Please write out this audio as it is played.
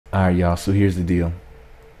All right, y'all. So here's the deal.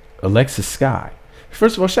 Alexis Sky.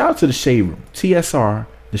 First of all, shout out to the Shade Room, TSR,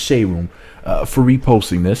 the Shade Room, for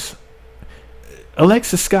reposting this.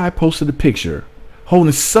 Alexis Sky posted a picture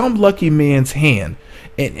holding some lucky man's hand,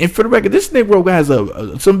 and for the record, this Negro guy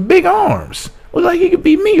has some big arms. Look like he could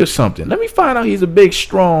be me or something. Let me find out he's a big,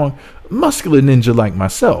 strong, muscular ninja like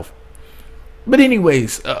myself. But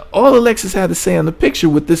anyways, all Alexis had to say on the picture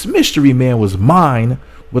with this mystery man was mine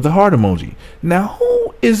with a heart emoji. Now,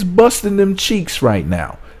 who is busting them cheeks right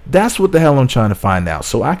now? That's what the hell I'm trying to find out,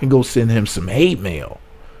 so I can go send him some hate mail.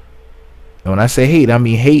 And when I say hate, I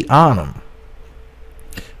mean hate on him.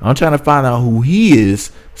 I'm trying to find out who he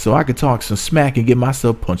is so I can talk some smack and get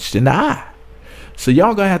myself punched in the eye. So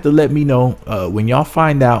y'all gonna have to let me know when y'all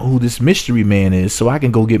find out who this mystery man is so I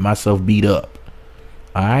can go get myself beat up.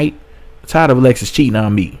 Alright? Tired of Alexis cheating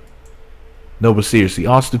on me. No, but seriously,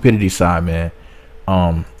 all stupidity aside, man.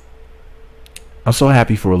 I'm so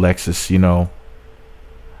happy for Alexis, you know.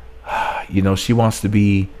 She wants to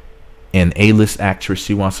be an A-list actress.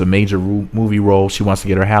 She wants a major movie role. She wants to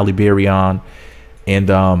get her Halle Berry on.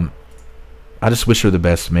 And I just wish her the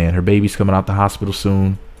best, man. Her baby's coming out the hospital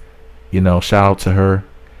soon. Shout out to her.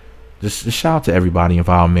 Just shout out to everybody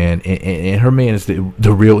involved, man. And her man is the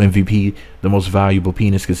real MVP, the most valuable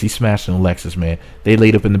penis, because he's smashing Alexis, man. They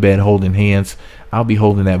laid up in the bed holding hands. I'll be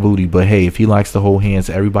holding that booty. But, hey, if he likes to hold hands,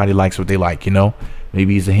 everybody likes what they like,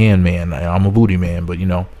 Maybe he's a hand man. I'm a booty man, but,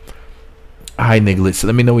 Hi, nigglets. So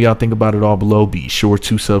let me know what y'all think about it all below. Be sure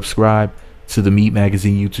to subscribe to the Meat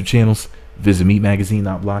Magazine YouTube channels. Visit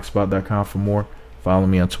meatmagazine.blogspot.com for more. Follow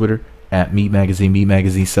me on Twitter at Meat Magazine, Meat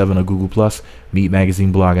Magazine 7 on Google+, Meat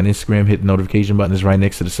Magazine blog on Instagram. Hit the notification button. Is right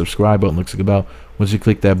next to the subscribe button. Looks like a bell. Once you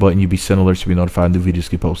click that button, you'll be sent alerts to be notified when new videos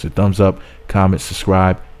get posted. Thumbs up, comment,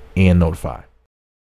 subscribe, and notify.